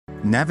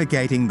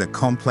navigating the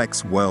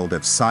complex world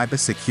of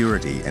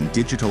cybersecurity and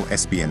digital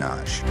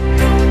espionage.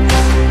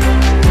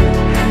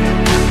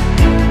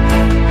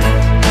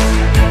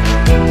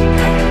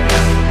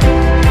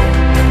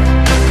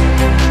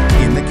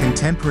 In the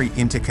contemporary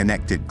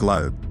interconnected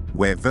globe,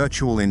 where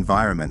virtual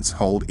environments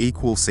hold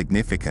equal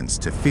significance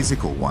to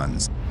physical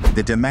ones,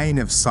 the domain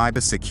of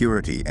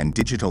cybersecurity and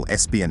digital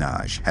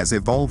espionage has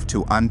evolved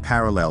to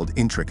unparalleled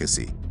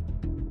intricacy.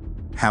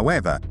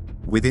 However,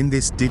 within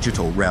this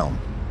digital realm,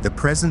 the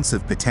presence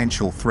of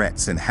potential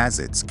threats and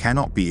hazards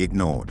cannot be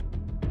ignored.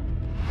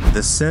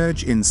 The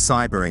surge in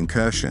cyber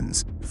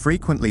incursions,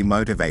 frequently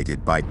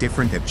motivated by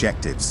different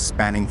objectives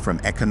spanning from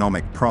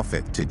economic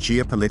profit to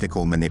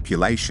geopolitical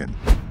manipulation,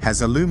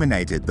 has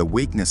illuminated the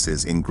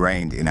weaknesses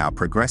ingrained in our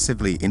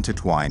progressively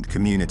intertwined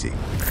community.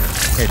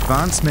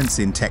 Advancements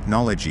in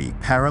technology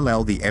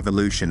parallel the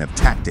evolution of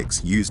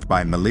tactics used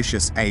by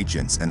malicious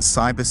agents and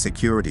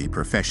cybersecurity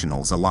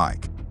professionals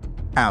alike.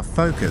 Our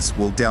focus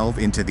will delve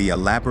into the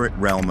elaborate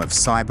realm of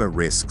cyber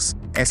risks,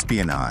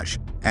 espionage,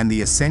 and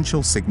the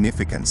essential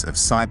significance of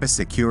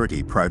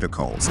cybersecurity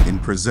protocols in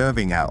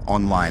preserving our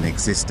online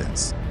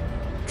existence.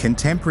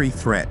 Contemporary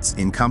threats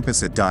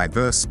encompass a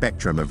diverse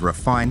spectrum of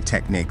refined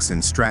techniques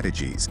and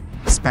strategies,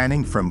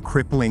 spanning from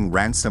crippling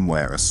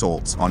ransomware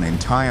assaults on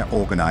entire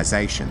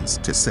organizations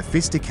to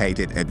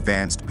sophisticated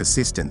advanced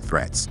persistent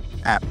threats,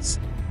 apps,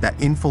 that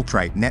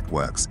infiltrate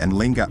networks and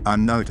linger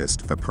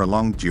unnoticed for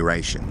prolonged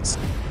durations.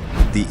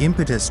 The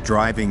impetus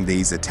driving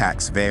these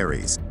attacks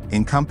varies,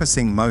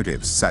 encompassing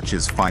motives such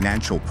as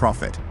financial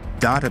profit,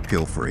 data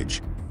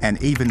pilferage,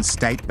 and even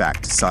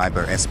state-backed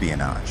cyber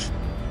espionage.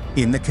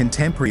 In the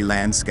contemporary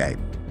landscape,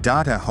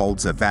 data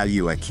holds a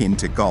value akin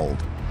to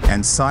gold,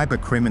 and cyber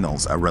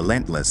criminals are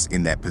relentless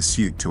in their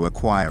pursuit to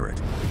acquire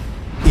it.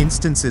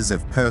 Instances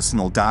of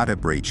personal data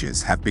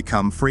breaches have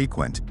become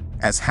frequent,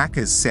 as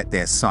hackers set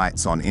their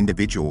sights on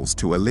individuals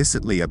to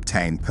illicitly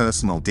obtain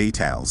personal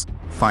details,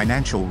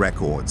 financial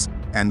records,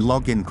 and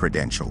login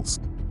credentials.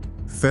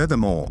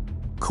 Furthermore,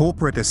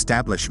 corporate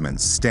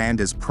establishments stand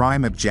as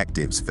prime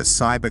objectives for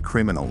cyber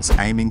criminals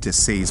aiming to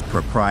seize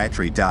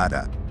proprietary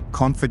data,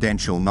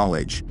 confidential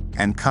knowledge,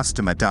 and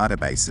customer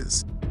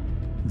databases.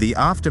 The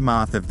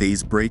aftermath of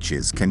these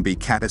breaches can be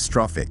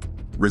catastrophic,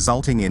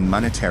 resulting in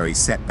monetary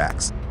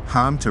setbacks,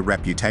 harm to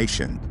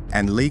reputation,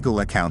 and legal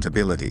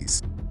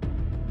accountabilities.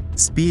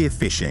 Spear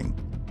phishing,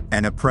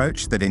 an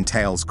approach that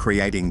entails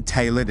creating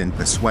tailored and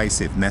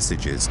persuasive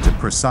messages to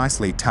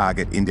precisely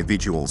target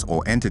individuals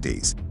or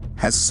entities,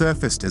 has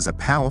surfaced as a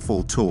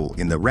powerful tool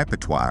in the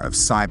repertoire of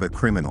cyber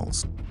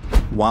criminals.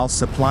 While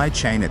supply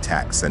chain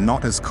attacks are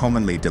not as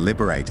commonly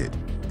deliberated,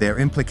 their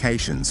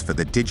implications for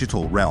the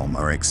digital realm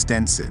are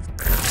extensive.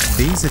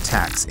 These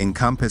attacks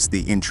encompass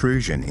the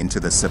intrusion into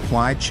the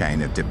supply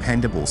chain of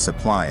dependable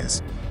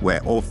suppliers,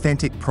 where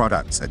authentic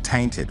products are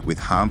tainted with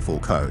harmful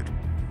code.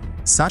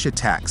 Such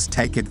attacks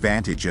take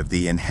advantage of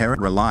the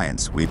inherent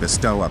reliance we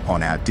bestow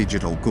upon our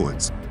digital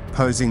goods,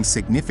 posing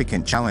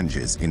significant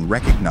challenges in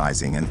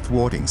recognizing and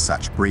thwarting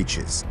such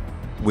breaches.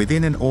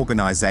 Within an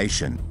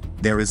organization,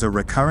 there is a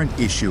recurrent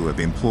issue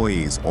of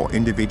employees or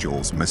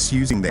individuals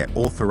misusing their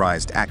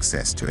authorized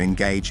access to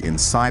engage in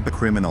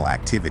cybercriminal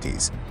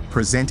activities,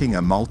 presenting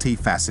a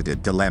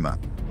multifaceted dilemma.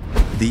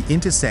 The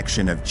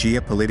intersection of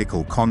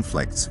geopolitical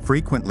conflicts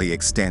frequently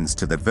extends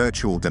to the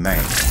virtual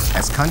domain,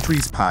 as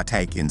countries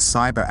partake in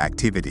cyber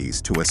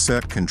activities to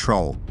assert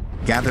control,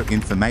 gather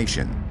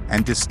information,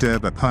 and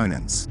disturb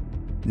opponents.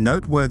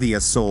 Noteworthy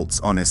assaults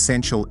on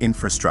essential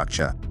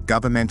infrastructure,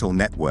 governmental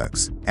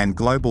networks, and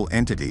global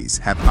entities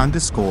have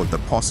underscored the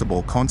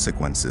possible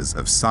consequences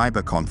of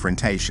cyber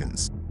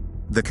confrontations.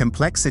 The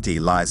complexity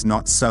lies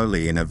not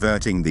solely in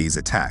averting these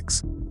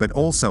attacks, but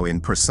also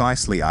in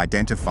precisely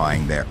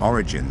identifying their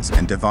origins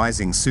and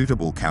devising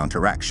suitable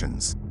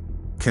counteractions.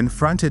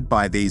 Confronted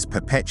by these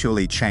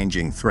perpetually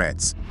changing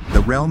threats,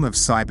 the realm of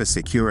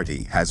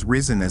cybersecurity has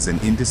risen as an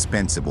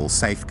indispensable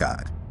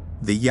safeguard.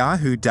 The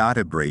Yahoo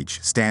data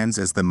breach stands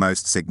as the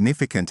most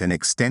significant and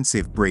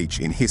extensive breach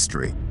in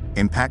history,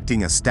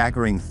 impacting a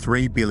staggering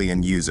 3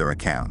 billion user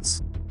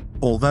accounts.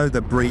 Although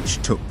the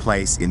breach took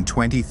place in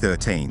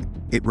 2013,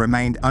 it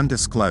remained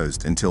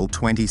undisclosed until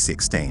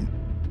 2016.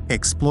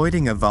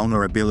 Exploiting a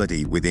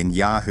vulnerability within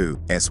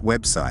Yahoo's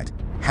website,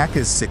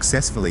 hackers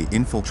successfully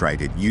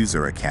infiltrated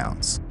user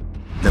accounts.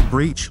 The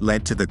breach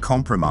led to the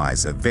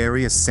compromise of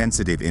various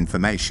sensitive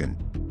information,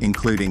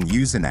 including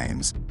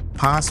usernames,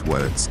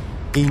 passwords,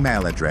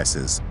 email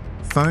addresses,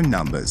 phone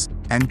numbers,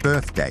 and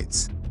birth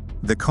dates.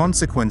 The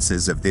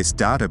consequences of this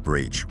data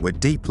breach were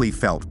deeply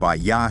felt by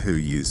Yahoo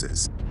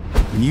users.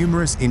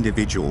 Numerous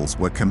individuals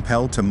were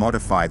compelled to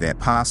modify their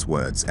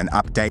passwords and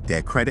update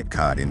their credit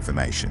card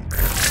information.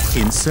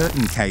 In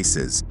certain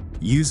cases,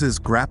 users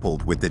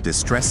grappled with the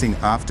distressing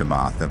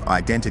aftermath of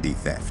identity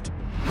theft.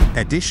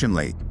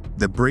 Additionally,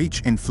 the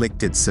breach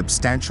inflicted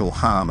substantial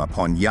harm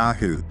upon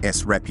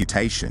Yahoo's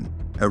reputation,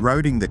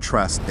 eroding the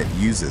trust that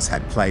users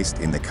had placed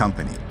in the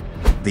company.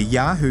 The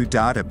Yahoo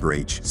data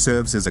breach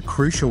serves as a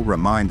crucial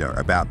reminder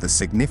about the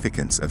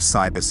significance of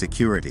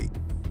cybersecurity.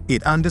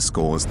 It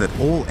underscores that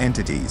all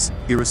entities,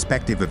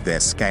 irrespective of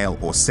their scale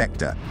or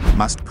sector,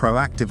 must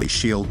proactively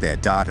shield their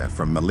data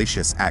from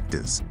malicious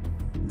actors.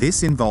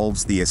 This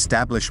involves the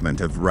establishment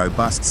of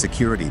robust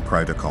security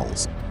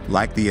protocols,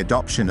 like the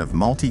adoption of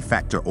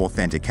multi-factor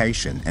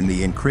authentication and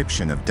the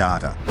encryption of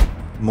data.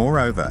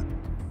 Moreover,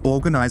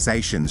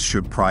 organizations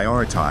should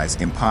prioritize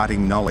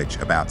imparting knowledge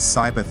about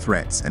cyber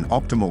threats and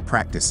optimal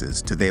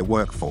practices to their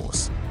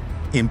workforce.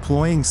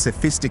 Employing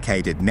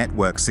sophisticated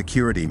network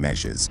security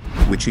measures,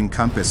 which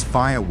encompass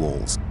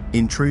firewalls,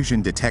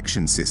 intrusion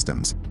detection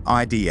systems,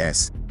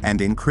 IDS, and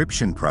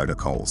encryption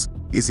protocols,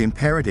 is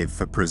imperative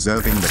for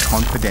preserving the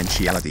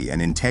confidentiality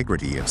and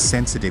integrity of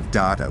sensitive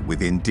data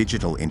within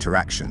digital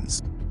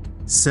interactions.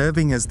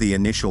 Serving as the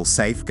initial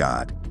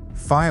safeguard,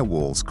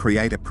 firewalls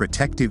create a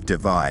protective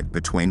divide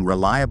between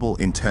reliable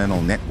internal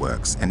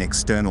networks and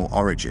external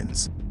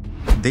origins.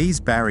 These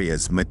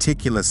barriers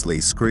meticulously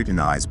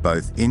scrutinize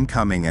both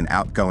incoming and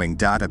outgoing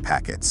data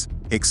packets,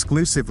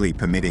 exclusively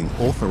permitting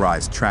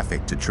authorized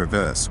traffic to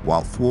traverse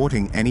while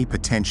thwarting any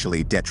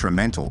potentially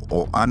detrimental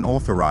or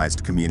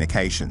unauthorized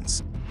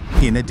communications.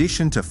 In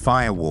addition to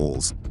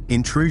firewalls,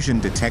 intrusion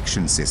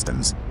detection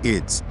systems,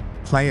 IDS,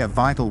 play a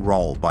vital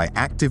role by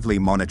actively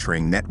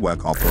monitoring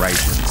network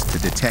operations to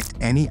detect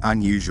any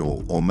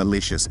unusual or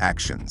malicious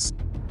actions.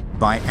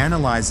 By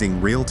analyzing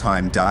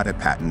real-time data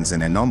patterns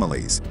and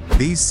anomalies,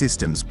 these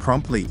systems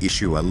promptly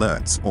issue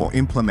alerts or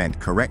implement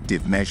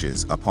corrective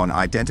measures upon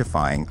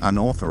identifying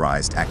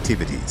unauthorized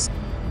activities.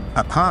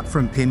 Apart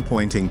from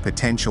pinpointing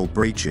potential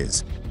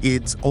breaches,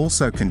 IDS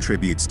also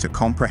contributes to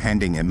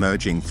comprehending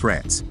emerging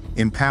threats,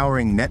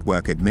 empowering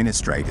network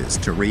administrators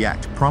to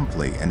react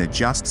promptly and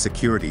adjust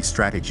security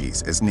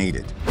strategies as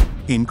needed.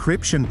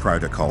 Encryption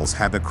protocols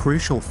have a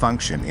crucial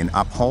function in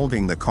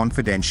upholding the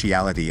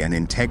confidentiality and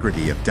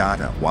integrity of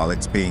data while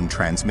it's being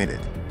transmitted.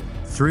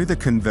 Through the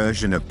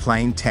conversion of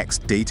plain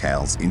text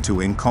details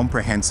into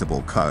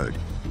incomprehensible code,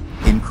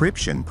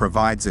 encryption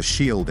provides a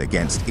shield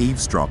against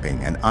eavesdropping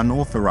and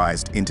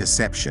unauthorized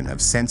interception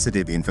of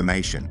sensitive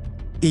information.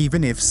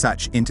 Even if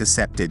such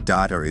intercepted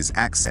data is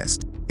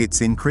accessed, its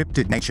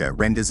encrypted nature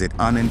renders it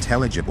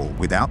unintelligible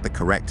without the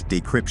correct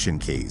decryption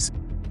keys,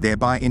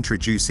 thereby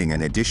introducing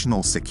an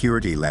additional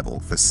security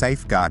level for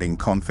safeguarding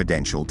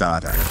confidential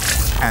data.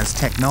 As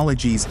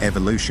technology's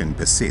evolution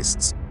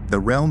persists, the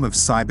realm of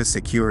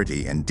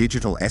cybersecurity and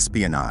digital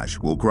espionage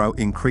will grow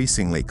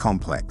increasingly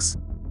complex.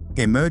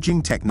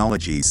 Emerging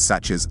technologies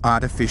such as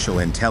artificial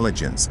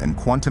intelligence and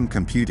quantum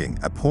computing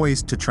are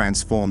poised to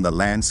transform the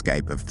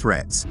landscape of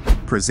threats,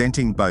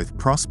 presenting both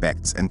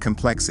prospects and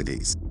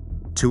complexities.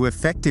 To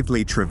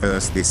effectively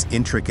traverse this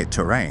intricate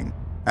terrain,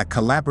 a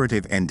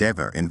collaborative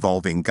endeavor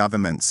involving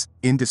governments,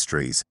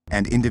 industries,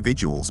 and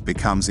individuals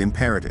becomes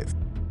imperative.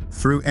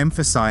 Through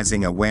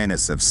emphasizing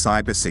awareness of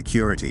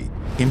cybersecurity,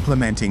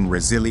 implementing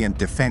resilient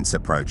defense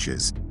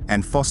approaches,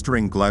 and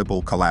fostering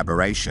global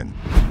collaboration,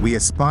 we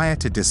aspire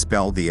to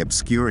dispel the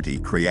obscurity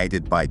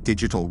created by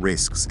digital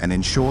risks and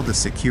ensure the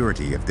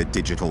security of the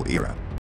digital era.